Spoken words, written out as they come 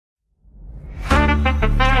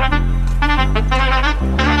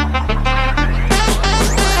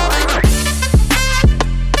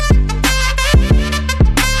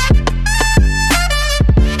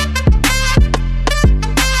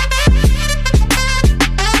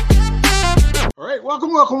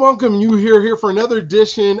Welcome. You here for another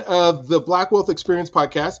edition of the Black Wealth Experience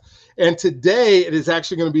podcast. And today it is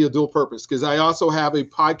actually going to be a dual purpose because I also have a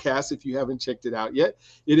podcast, if you haven't checked it out yet.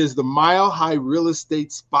 It is the Mile High Real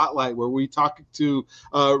Estate Spotlight, where we talk to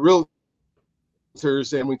realtors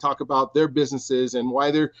and we talk about their businesses and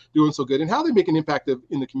why they're doing so good and how they make an impact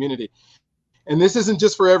in the community. And this isn't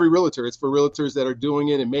just for every realtor. It's for realtors that are doing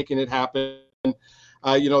it and making it happen.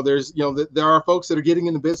 There are folks that are getting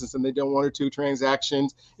in the business and they do 1 or 2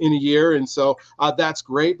 transactions in a year. And so that's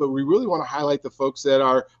great. But we really want to highlight the folks that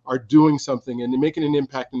are doing something and making an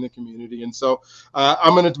impact in the community. And so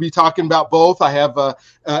I'm going to be talking about both. I have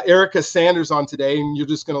Eriqueca Sanders on today, and you're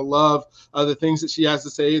just going to love the things that she has to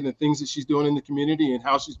say and the things that she's doing in the community and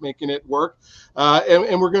how she's making it work.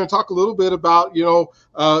 And we're going to talk a little bit about,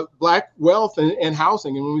 Black wealth and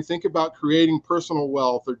housing. And when we think about creating personal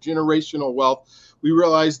wealth or generational wealth, we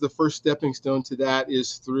realize the first stepping stone to that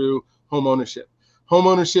is through home ownership. Home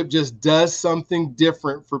ownership just does something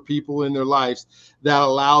different for people in their lives that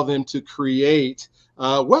allow them to create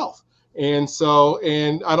wealth. And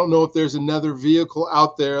I don't know if there's another vehicle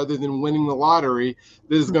out there other than winning the lottery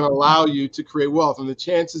that is going to allow you to create wealth. And the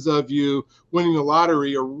chances of you winning the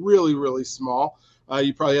lottery are really, really small.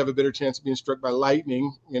 You probably have a better chance of being struck by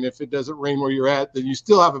lightning. And if it doesn't rain where you're at, then you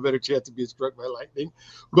still have a better chance of being struck by lightning.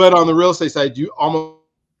 But on the real estate side, you almost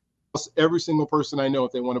every single person I know,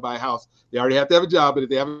 if they want to buy a house, they already have to have a job. But if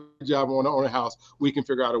they have a job and want to own a house, we can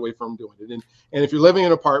figure out a way for them doing it. And if you're living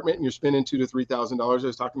in an apartment and you're spending $2,000 to $3,000, I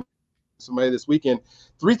was talking to somebody this weekend,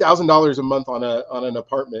 $3,000 a month on an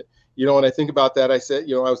apartment. When I think about that, I said,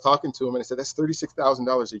 I was talking to him and I said, that's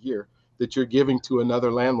 $36,000 a year that you're giving to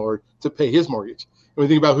another landlord to pay his mortgage. And we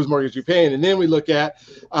think about whose mortgage you're paying. And then we look at,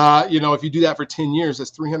 if you do that for 10 years,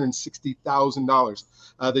 that's $360,000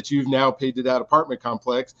 that you've now paid to that apartment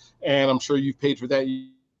complex. And I'm sure you've paid for that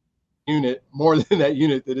unit more than that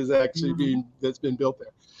unit that is actually that's been built there.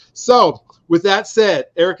 So with that said,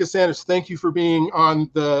 Eriqueca Sanders, thank you for being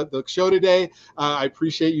on the show today. I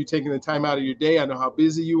appreciate you taking the time out of your day. I know how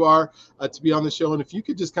busy you are to be on the show. And if you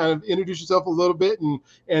could just kind of introduce yourself a little bit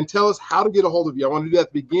and tell us how to get a hold of you. I want to do that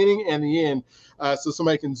at the beginning and the end so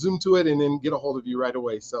somebody can zoom to it and then get a hold of you right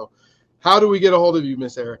away. So how do we get a hold of you,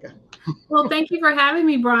 Miss Eriqueca? Well, thank you for having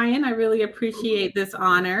me, Brian. I really appreciate this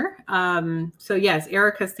honor. So yes,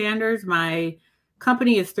 Eriqueca Sanders. My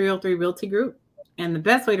company is 303 Realty Group. And the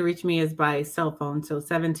best way to reach me is by cell phone. So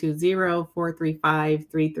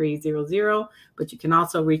 720-435-3300. But you can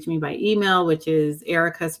also reach me by email, which is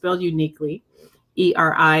Eriqueca, spelled uniquely,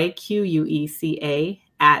 ERIQUECA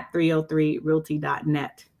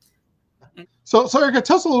 @303realty.net. So Eriqueca,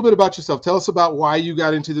 tell us a little bit about yourself. Tell us about why you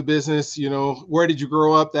got into the business. Where did you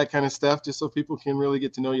grow up, that kind of stuff, just so people can really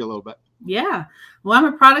get to know you a little bit. Yeah. Well, I'm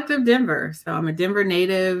a product of Denver. So I'm a Denver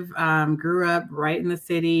native, grew up right in the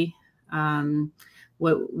city.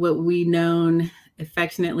 What we known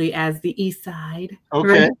affectionately as the East Side,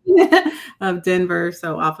 okay, right? of Denver.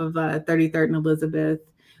 So off of 33rd and Elizabeth.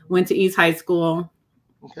 Went to East High School.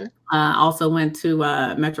 Okay. Also went to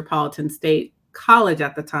Metropolitan State College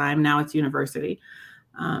at the time. Now it's university.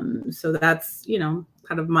 So that's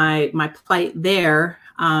kind of my plight there.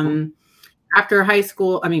 After high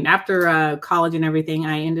school, after college and everything,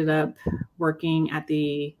 I ended up working had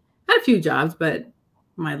a few jobs, but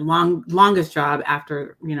my longest job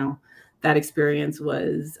after, that experience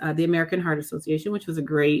was the American Heart Association, which was a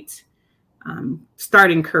great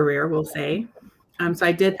starting career, we'll say. So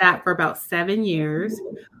I did that for about 7 years.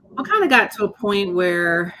 I kind of got to a point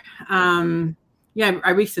where, I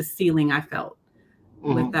reached a ceiling, I felt,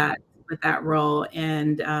 with that role.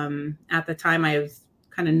 And at the time, I was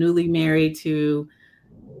kind of newly married to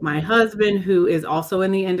my husband, who is also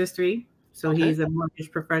in the industry. So he's a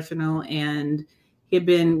mortgage professional, and he had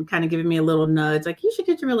been kind of giving me a little nudge, like, you should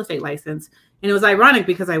get your real estate license. And it was ironic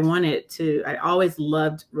because I always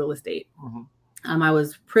loved real estate. I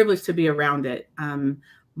was privileged to be around it.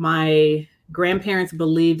 My grandparents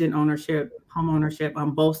believed in home ownership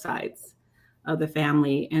on both sides of the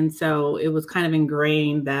family. And so it was kind of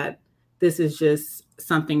ingrained that this is just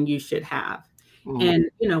something you should have. And,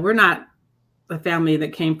 we're not a family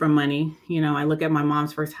that came from money. I look at my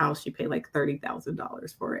mom's first house, she paid like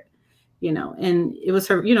 $30,000 for it. And it was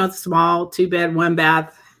her, it's a small 2-bed,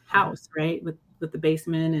 1-bath house, right? With the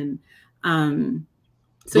basement. And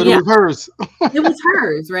so it was hers. It was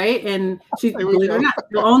hers, right? And she, believe it or not,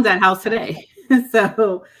 still owns that house today.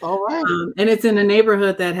 So, all right. And it's in a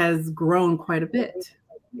neighborhood that has grown quite a bit,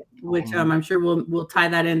 which I'm sure we'll tie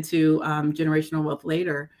that into generational wealth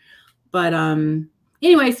later. But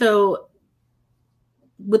anyway, so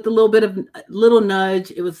with a little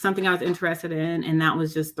nudge, it was something I was interested in, and that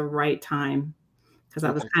was just the right time because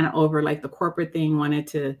I was kind of over like the corporate thing, wanted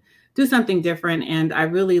to do something different. And I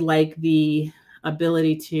really like the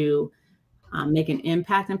ability to make an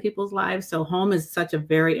impact in people's lives. So home is such a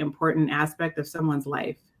very important aspect of someone's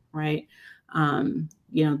life, right?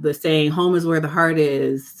 The saying, home is where the heart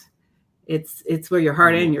is. It's where your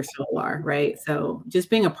heart and your soul are, right? So just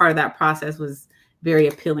being a part of that process was very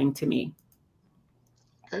appealing to me.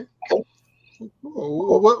 Okay.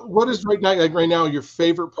 What is right now your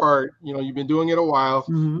favorite part? You've been doing it a while.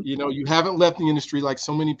 You haven't left the industry like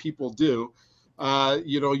so many people do.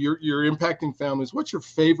 You're impacting families. What's your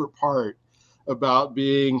favorite part about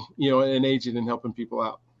being, an agent and helping people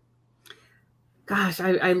out? Gosh,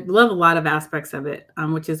 I love a lot of aspects of it,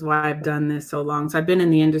 which is why I've done this so long. So I've been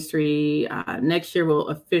in the industry. Next year will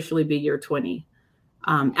officially be year 20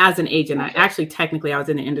 as an agent. Technically, I was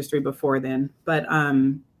in the industry before then, but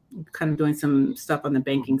kind of doing some stuff on the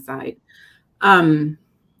banking side.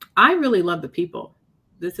 I really love the people.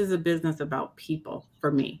 This is a business about people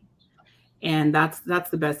for me. And that's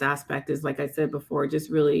the best aspect is, like I said before, just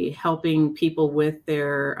really helping people with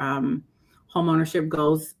their home ownership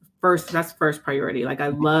goals. That's first priority. Like I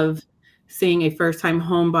love seeing a first-time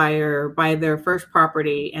home buyer buy their first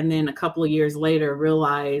property and then a couple of years later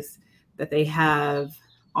realize that they have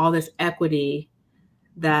all this equity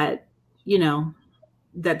that,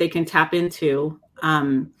 that they can tap into.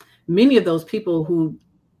 Many of those people who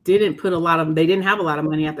they didn't have a lot of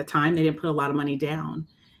money at the time. They didn't put a lot of money down.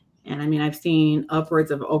 And I mean, I've seen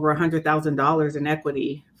upwards of over $100,000 in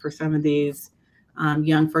equity for some of these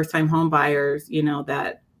young first-time home buyers,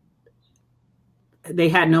 that they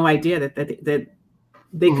had no idea that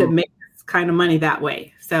they could make this kind of money that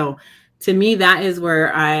way. So to me, that is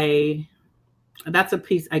where that's a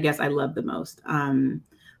piece I guess I love the most.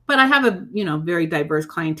 But I have a, very diverse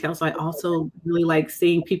clientele. So I also really like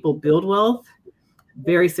seeing people build wealth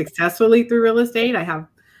very successfully through real estate. I have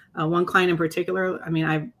one client in particular. I mean,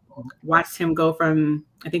 I've watched him go from,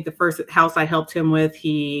 I think the first house I helped him with,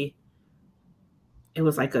 it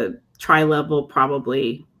was like a tri-level,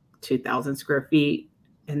 probably 2,000 square feet.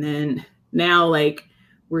 And then now like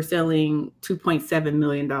we're selling $2.7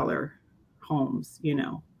 million homes,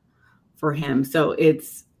 for him. So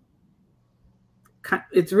it's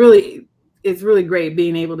really great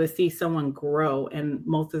being able to see someone grow. And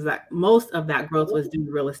most of that growth was due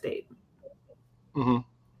to real estate. Mm-hmm.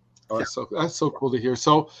 Oh, that's so cool to hear.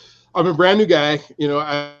 So I'm a brand new guy.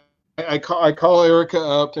 I call Erica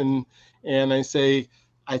up and I say,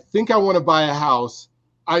 I think I want to buy a house.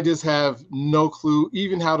 I just have no clue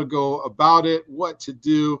even how to go about it, what to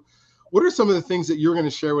do. What are some of the things that you're going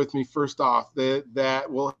to share with me first off that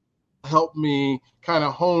will help me kind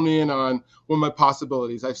of hone in on what my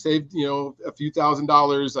possibilities? I've saved, a few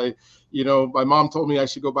 $1,000s. My mom told me I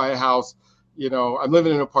should go buy a house. I'm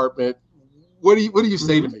living in an apartment. What do you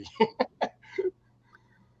say to me?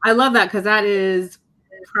 I love that because that is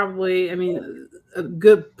probably, a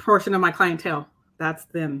good portion of my clientele. That's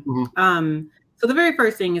them. Mm-hmm. So the very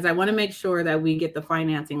first thing is I want to make sure that we get the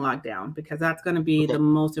financing locked down because that's going to be the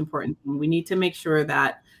most important thing. We need to make sure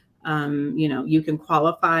that, you can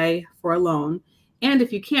qualify for a loan. And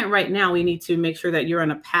if you can't right now, we need to make sure that you're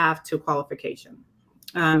on a path to qualification.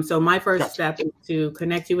 So my first step is to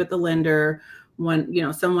connect you with the lender.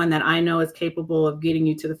 Someone that I know is capable of getting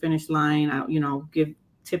you to the finish line. I, give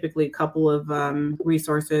typically a couple of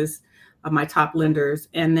resources of my top lenders.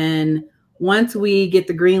 And then once we get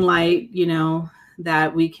the green light,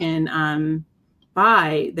 that we can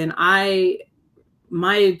buy, then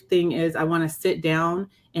my thing is I want to sit down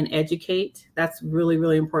and educate. That's really,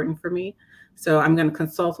 really important for me. So I'm going to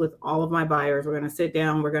consult with all of my buyers. We're going to sit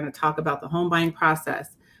down. We're going to talk about the home buying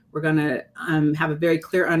process. We're going to have a very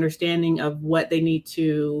clear understanding of what they need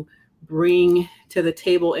to bring to the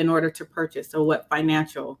table in order to purchase. So what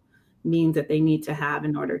financial means that they need to have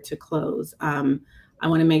in order to close. I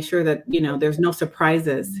want to make sure that, there's no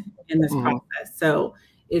surprises in this process. So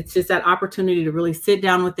it's just that opportunity to really sit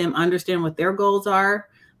down with them, understand what their goals are,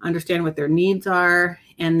 understand what their needs are.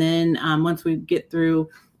 And then once we get through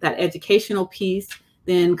that educational piece,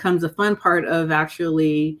 then comes the fun part of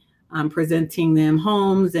actually presenting them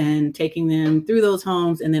homes and taking them through those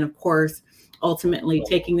homes. And then, of course, ultimately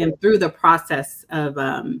taking them through the process of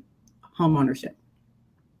home ownership.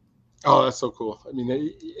 Oh, that's so cool. I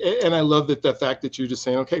mean, and I love that the fact that you're just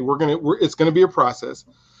saying, okay, it's going to be a process.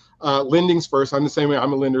 Lending's first. I'm the same way.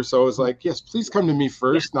 I'm a lender. So it's like, yes, please come to me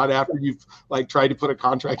first, not after you've tried to put a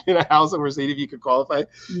contract in a house and we're seeing if you could qualify.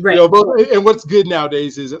 Right. And what's good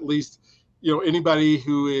nowadays is at least, anybody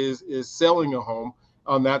who is selling a home,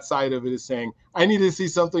 on that side of it is saying, I need to see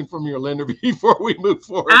something from your lender before we move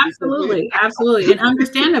forward. Absolutely. And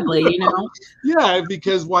understandably, you know. Yeah,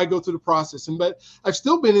 because why go through the process? But I've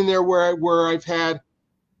still been in there where I've had,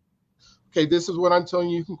 okay, this is what I'm telling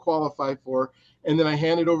you can qualify for. And then I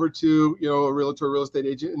hand it over to, a realtor, real estate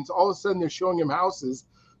agent. And all of a sudden they're showing him houses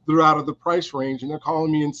that are out of the price range. And they're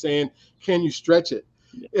calling me and saying, can you stretch it?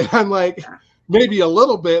 And I'm like, maybe a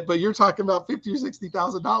little bit, but you're talking about $50,000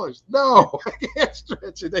 or $60,000. No, I can't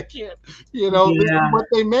stretch it. I can't, this is what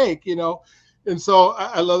they make, And so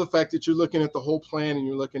I love the fact that you're looking at the whole plan and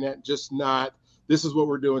you're looking at just not, this is what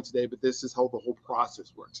we're doing today, but this is how the whole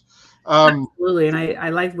process works. Absolutely. And I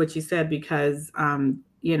like what you said because,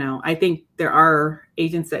 I think there are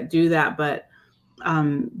agents that do that, but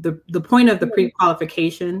the point of the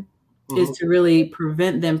pre-qualification is to really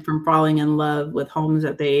prevent them from falling in love with homes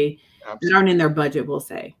that that aren't in their budget, we'll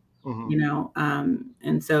say,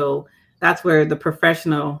 and so that's where the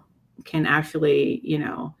professional can actually,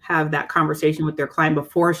 have that conversation with their client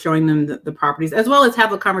before showing them the properties, as well as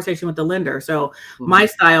have a conversation with the lender. So my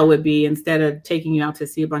style would be, instead of taking you out to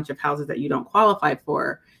see a bunch of houses that you don't qualify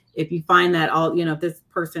for, if you find that if this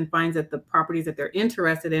person finds that the properties that they're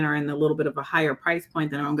interested in are in a little bit of a higher price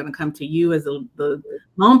point, then I'm going to come to you as the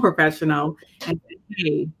loan professional and say,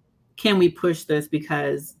 hey, can we push this,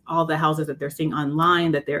 because all the houses that they're seeing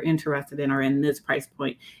online that they're interested in are in this price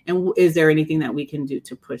point, and is there anything that we can do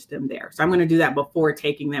to push them there? So I'm going to do that before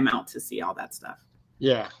taking them out to see all that stuff.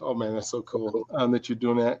 Yeah. Oh man, that's so cool that you're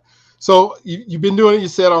doing that. So you've been doing it, you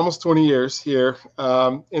said, almost 20 years here.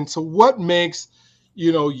 And so what makes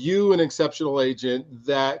you an exceptional agent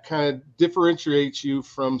that kind of differentiates you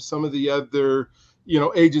from some of the other,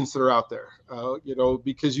 agents that are out there,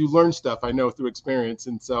 because you learn stuff, I know, through experience.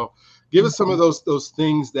 And so give us some of those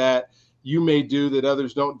things that you may do that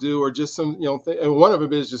others don't do, or just some, and one of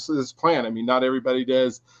them is just this plan. I mean, not everybody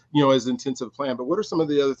does, as intensive plan, but what are some of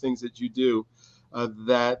the other things that you do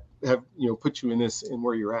that have, put you in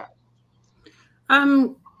where you're at?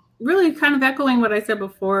 Really kind of echoing what I said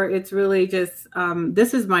before, it's really just,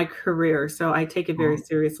 this is my career. So I take it very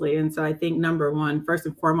seriously. And so I think number one, first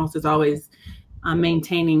and foremost, is always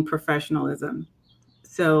maintaining professionalism.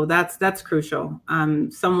 So that's crucial.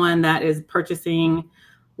 Someone that is purchasing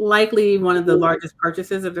likely one of the largest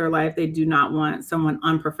purchases of their life, they do not want someone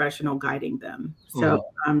unprofessional guiding them. So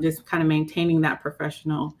just kind of maintaining that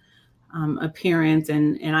professional appearance.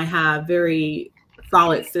 And I have very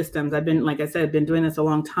solid systems. I've been, like I said, been doing this a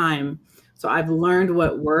long time. So I've learned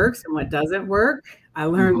what works and what doesn't work. I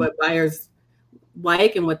learned what buyers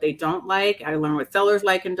like and what they don't like. I learned what sellers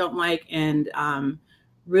like and don't like, and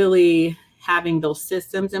really having those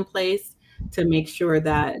systems in place to make sure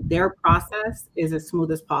that their process is as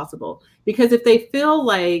smooth as possible. Because if they feel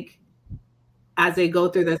like, as they go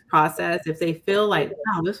through this process, if they feel like,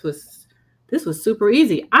 wow, this was super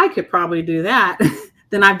easy, I could probably do that,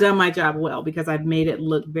 then I've done my job well, because I've made it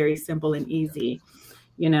look very simple and easy.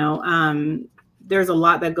 There's a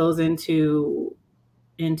lot that goes into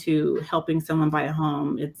helping someone buy a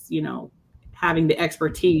home. It's, having the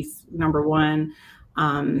expertise, number one,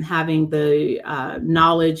 having the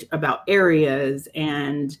knowledge about areas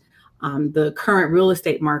and the current real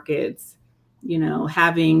estate markets,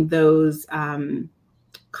 having those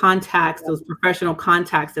contacts, those professional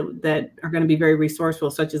contacts that are going to be very resourceful,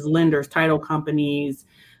 such as lenders, title companies,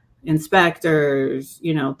 inspectors,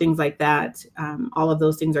 things like that. All of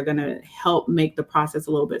those things are going to help make the process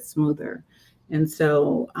a little bit smoother. And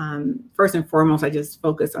so first and foremost, I just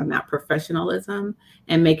focus on that professionalism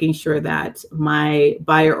and making sure that my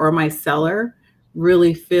buyer or my seller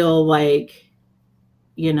really feel like,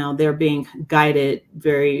 they're being guided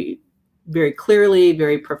very, very clearly,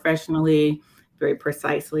 very professionally, very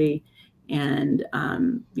precisely. And,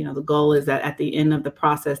 the goal is that at the end of the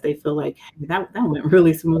process, they feel like, hey, that went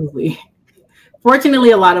really smoothly.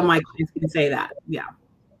 Fortunately, a lot of my clients can say that. Yeah.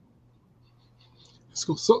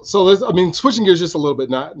 So let's, switching gears just a little bit,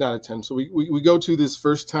 not a ton. So we go to this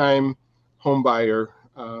first time home buyer,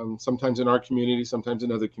 sometimes in our community, sometimes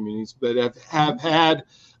in other communities, but have had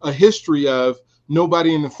a history of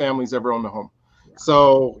nobody in the family's ever owned a home.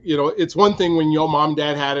 So, it's one thing when your mom,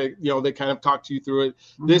 dad had it, they kind of talk to you through it.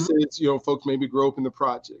 This is, folks maybe grew up in the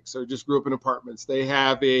projects or just grew up in apartments. They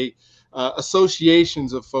have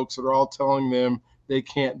associations of folks that are all telling them they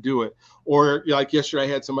can't do it. Or like yesterday, I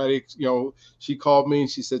had somebody, she called me and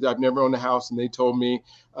she said, I've never owned a house. And they told me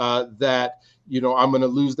that, I'm going to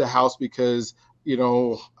lose the house because,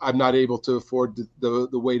 I'm not able to afford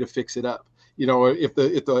the way to fix it up. If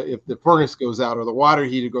the furnace goes out or the water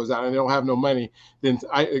heater goes out and they don't have no money, then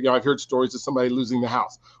I've heard stories of somebody losing the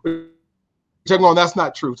house. talking about, that's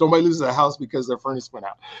not true. Somebody loses a house because their furnace went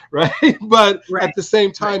out, right? But at the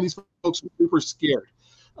same time, these folks are super scared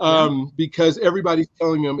because everybody's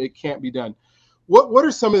telling them it can't be done. What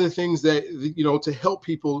are some of the things that, to help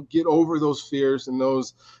people get over those fears and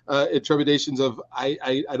those trepidations of,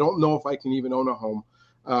 I don't know if I can even own a home.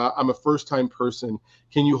 I'm a first-time person.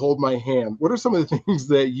 Can you hold my hand? What are some of the things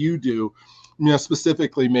that you do,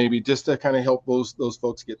 specifically maybe just to kind of help those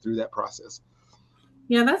folks get through that process?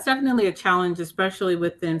 Yeah, that's definitely a challenge, especially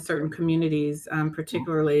within certain communities,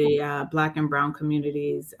 particularly Black and Brown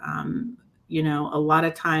communities. A lot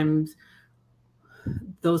of times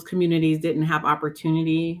those communities didn't have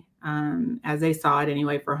opportunity, as they saw it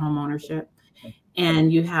anyway, for home ownership.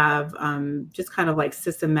 And you have just kind of like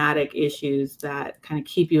systematic issues that kind of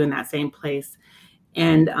keep you in that same place.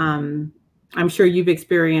 And I'm sure you've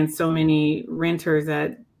experienced so many renters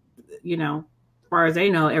that, as far as they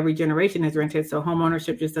know, every generation is rented. So home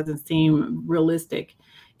ownership just doesn't seem realistic.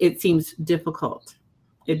 It seems difficult.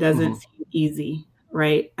 It doesn't seem easy,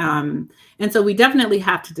 right? And so we definitely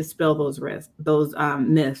have to dispel those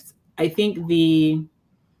myths. I think the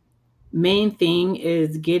main thing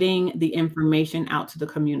is getting the information out to the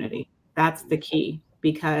community. That's the key,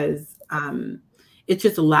 because it's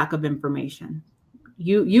just a lack of information.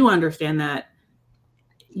 You understand that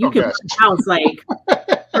you can buy a house like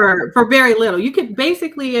for very little. You could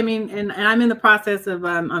basically, and I'm in the process of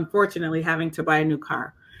unfortunately having to buy a new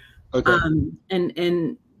car. Okay.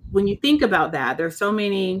 And when you think about that, there's so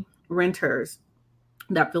many renters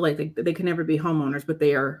that feel like they can never be homeowners, but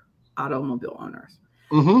they are automobile owners.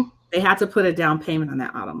 Mm-hmm. They have to put a down payment on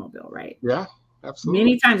that automobile, right? Yeah, absolutely.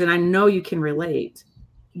 Many times, and I know you can relate,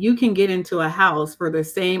 you can get into a house for the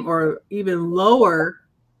same or even lower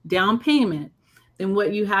down payment than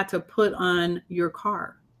what you had to put on your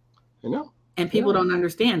car. And people don't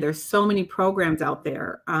understand. There's so many programs out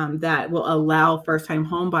there that will allow first-time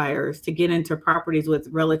home buyers to get into properties with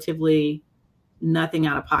relatively nothing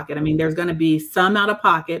out of pocket. There's going to be some out of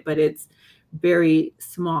pocket, but it's very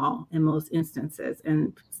small in most instances.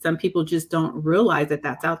 And some people just don't realize that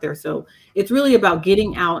that's out there. So it's really about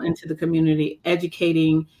getting out into the community,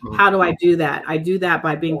 educating. How do I do that? I do that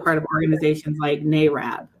by being part of organizations like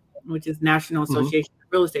NARAB, which is National Association of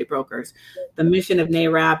Real Estate Brokers. The mission of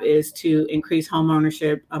NARAB is to increase home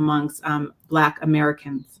ownership amongst Black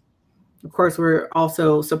Americans. Of course, we're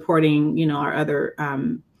also supporting, our other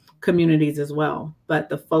communities as well. But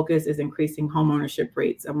the focus is increasing home ownership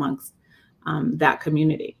rates amongst that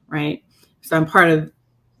community, right? So I'm part of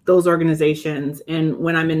those organizations. And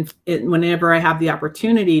when whenever I have the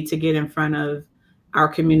opportunity to get in front of our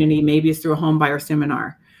community, maybe it's through a home buyer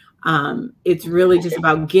seminar. It's really just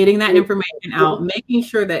about getting that information out, making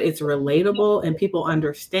sure that it's relatable and people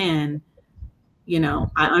understand, I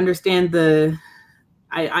understand the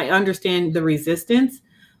resistance,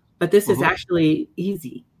 but this is actually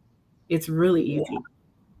easy. It's really easy,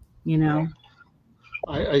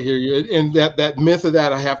 I hear you. And that myth of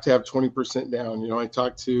that, I have to have 20% down. I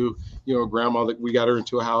talked to, a grandma that we got her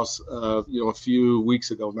into a house, a few weeks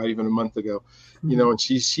ago, not even a month ago, and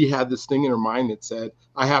she had this thing in her mind that said,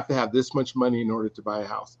 I have to have this much money in order to buy a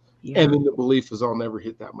house. Yeah. And then the belief is I'll never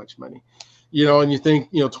hit that much money, and you think,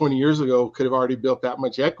 20 years ago could have already built that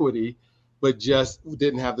much equity, but just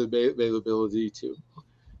didn't have the availability to.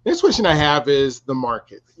 Next question I have is the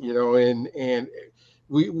market, and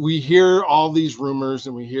we hear all these rumors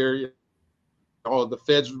and we hear the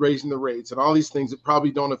Fed's raising the rates and all these things that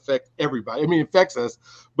probably don't affect everybody. It affects us,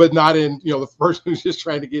 but not in, the person who's just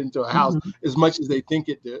trying to get into a house as much as they think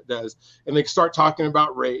it does. And they start talking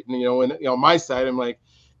about rate. And, on my side, I'm like,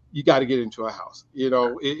 you got to get into a house.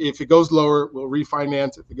 If it goes lower, we'll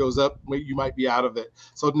refinance. If it goes up, you might be out of it.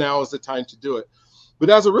 So now is the time to do it. But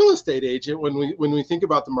as a real estate agent, when we think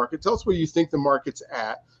about the market, tell us where you think the market's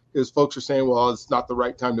at. Because folks are saying, well, it's not the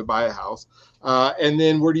right time to buy a house. And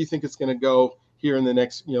then where do you think it's going to go here in the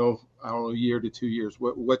next, year to 2 years?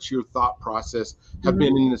 What's your thought process? Have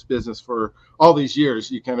been in this business for all these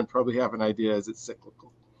years. You kind of probably have an idea as it's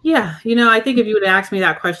cyclical. Yeah. I think if you would ask me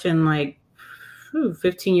that question like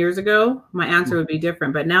 15 years ago, my answer would be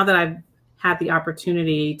different. But now that I've had the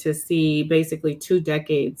opportunity to see basically 2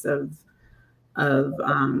 decades of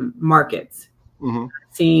markets,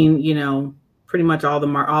 seeing, pretty much all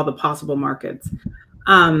the possible markets.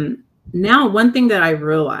 Now, one thing that I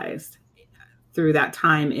realized through that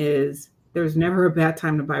time is there's never a bad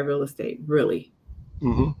time to buy real estate, really.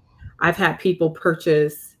 I've had people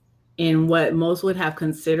purchase in what most would have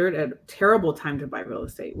considered a terrible time to buy real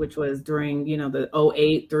estate, which was during, the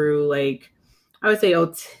 08 through I would say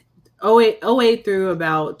 08 through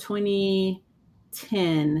about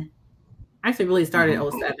 2010 Actually really started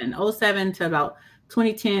 '07. '07 to about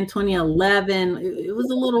 2010, 2011. It was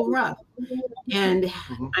a little rough. And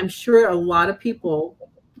I'm sure a lot of people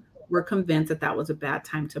were convinced that that was a bad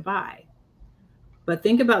time to buy. But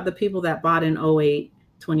think about the people that bought in '08,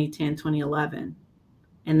 2010, 2011,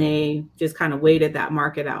 and they just kind of waited that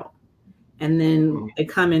market out. And then they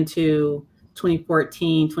come into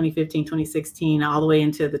 2014, 2015, 2016, all the way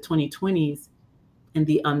into the 2020s, and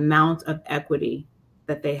the amount of equity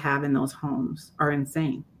that they have in those homes are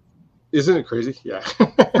insane. Isn't it crazy? Yeah.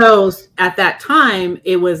 So at that time,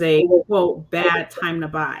 it was a, quote, bad time to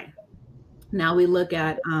buy. Now we look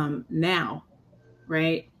at now,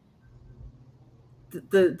 right?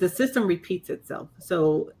 The system repeats itself.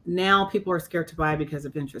 So now people are scared to buy because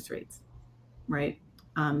of interest rates, right?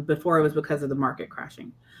 Before it was because of the market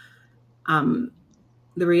crashing. The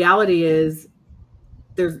reality is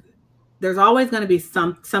there's always going to be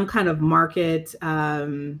some kind of market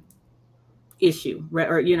issue, right?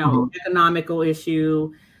 Or, economical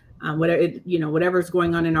issue, whatever's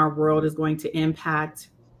going on in our world is going to impact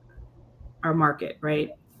our market,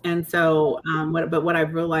 right? And so, what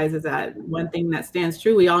I've realized is that one thing that stands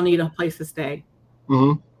true, we all need a place to stay.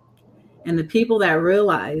 And the people that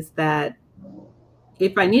realize that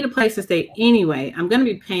if I need a place to stay anyway, I'm going to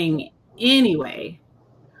be paying anyway.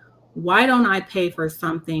 Why don't I pay for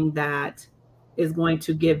something that is going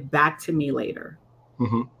to give back to me later?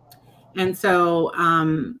 And so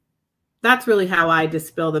that's really how I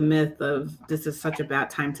dispel the myth of this is such a bad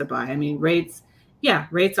time to buy. I mean, rates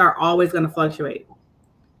are always going to fluctuate.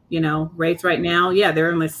 Rates right now,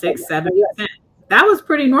 they're in the 6-7%. That was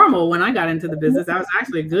pretty normal when I got into the business. That was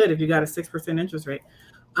actually good if you got a 6% interest rate.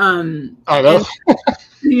 I know.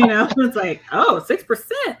 It's like,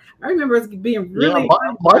 6%. I remember it being really. Yeah,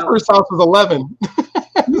 my first house was 11. Yeah.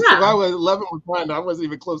 If I was 11 was fine. I wasn't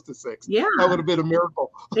even close to 6. Yeah, that would have been a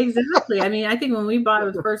miracle. Exactly. I mean, I think when we bought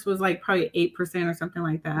it first was like probably 8% or something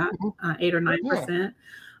like that, 8 or 9%.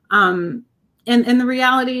 And the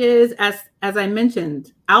reality is, as I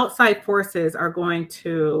mentioned, outside forces are going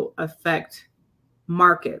to affect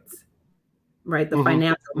markets, right? The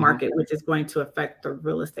financial market, which is going to affect the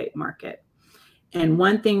real estate market. And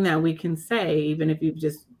one thing that we can say, even if you've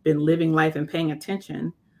just been living life and paying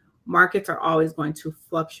attention, markets are always going to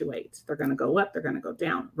fluctuate. They're going to go up, they're going to go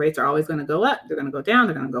down. Rates are always going to go up, they're going to go down,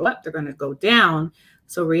 they're going to go up, they're going to go down.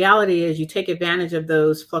 So reality is you take advantage of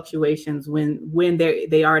those fluctuations when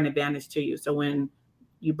they are an advantage to you. So when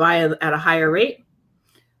you buy at a higher rate,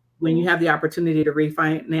 when you have the opportunity to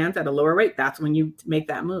refinance at a lower rate, that's when you make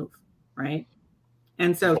that move, right?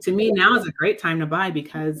 And so to me, now is a great time to buy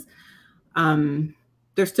because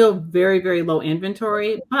there's still very, very low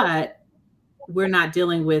inventory, but we're not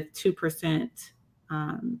dealing with 2%, 2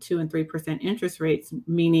 and 3% interest rates,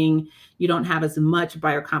 meaning you don't have as much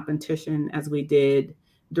buyer competition as we did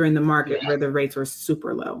during the market where the rates were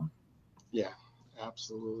super low. Yeah,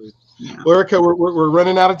 absolutely. Yeah. Well, Erica, we're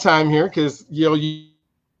running out of time here because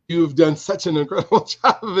you've done such an incredible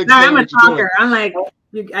job of explaining. I'm a talker. I'm like,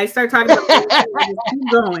 I start talking about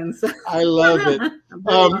keep going. So. I love it.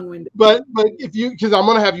 But if because I'm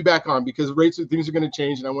going to have you back on because things are going to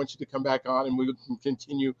change, and I want you to come back on and we can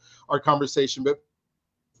continue our conversation. But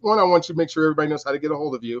one, I want you to make sure everybody knows how to get a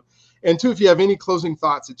hold of you, and two, if you have any closing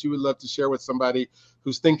thoughts that you would love to share with somebody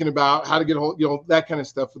who's thinking about how to get a hold, that kind of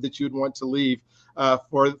stuff that you'd want to leave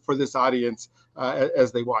for this audience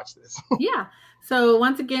as they watch this. Yeah. So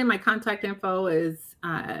once again, my contact info is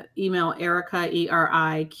email Eriqueca,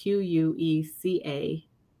 ERIQUECA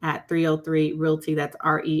 @303realty. That's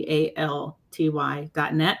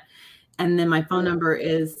REALTY.net. And then my phone number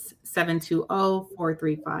is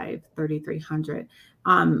 720-435-3300.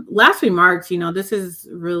 Last remarks, this is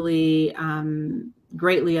really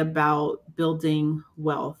greatly about building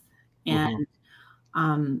wealth. And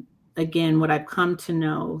again, what I've come to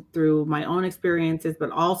know through my own experiences, but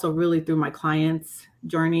also really through my clients'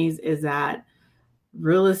 journeys, is that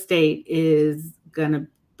real estate is going to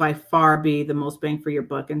by far be the most bang for your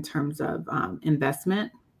buck in terms of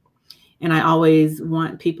investment. And I always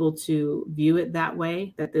want people to view it that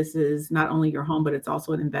way, that this is not only your home, but it's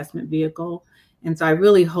also an investment vehicle. And so I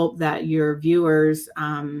really hope that your viewers,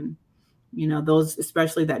 those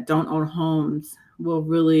especially that don't own homes, will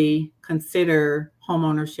really consider home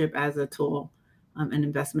ownership as a tool, an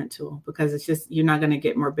investment tool, because it's just, you're not going to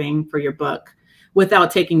get more bang for your buck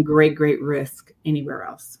without taking great risk anywhere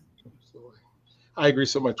else. Absolutely. I agree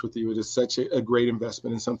so much with you. It is such a great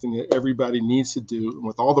investment and something that everybody needs to do. And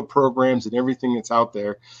with all the programs and everything that's out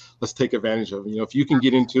there, let's take advantage of it. If you can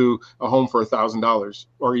get into a home for $1,000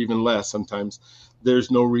 or even less, sometimes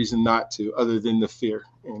there's no reason not to, other than the fear.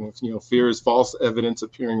 And if fear is false evidence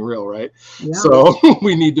appearing real, right? Yeah. So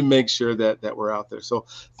we need to make sure that we're out there. So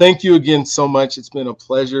thank you again so much. It's been a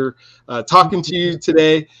pleasure talking to you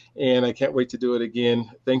today, and I can't wait to do it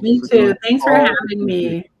again. Thank you. Me too. Thanks for having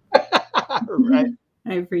me. Right.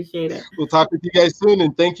 I appreciate it. We'll talk with you guys soon,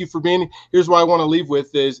 and thank you for being here. Here's what I want to leave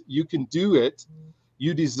with is you can do it,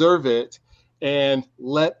 you deserve it, and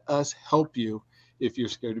let us help you if you're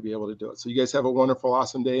scared to be able to do it. So you guys have a wonderful,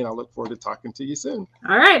 awesome day, and I look forward to talking to you soon.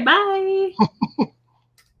 All right, bye.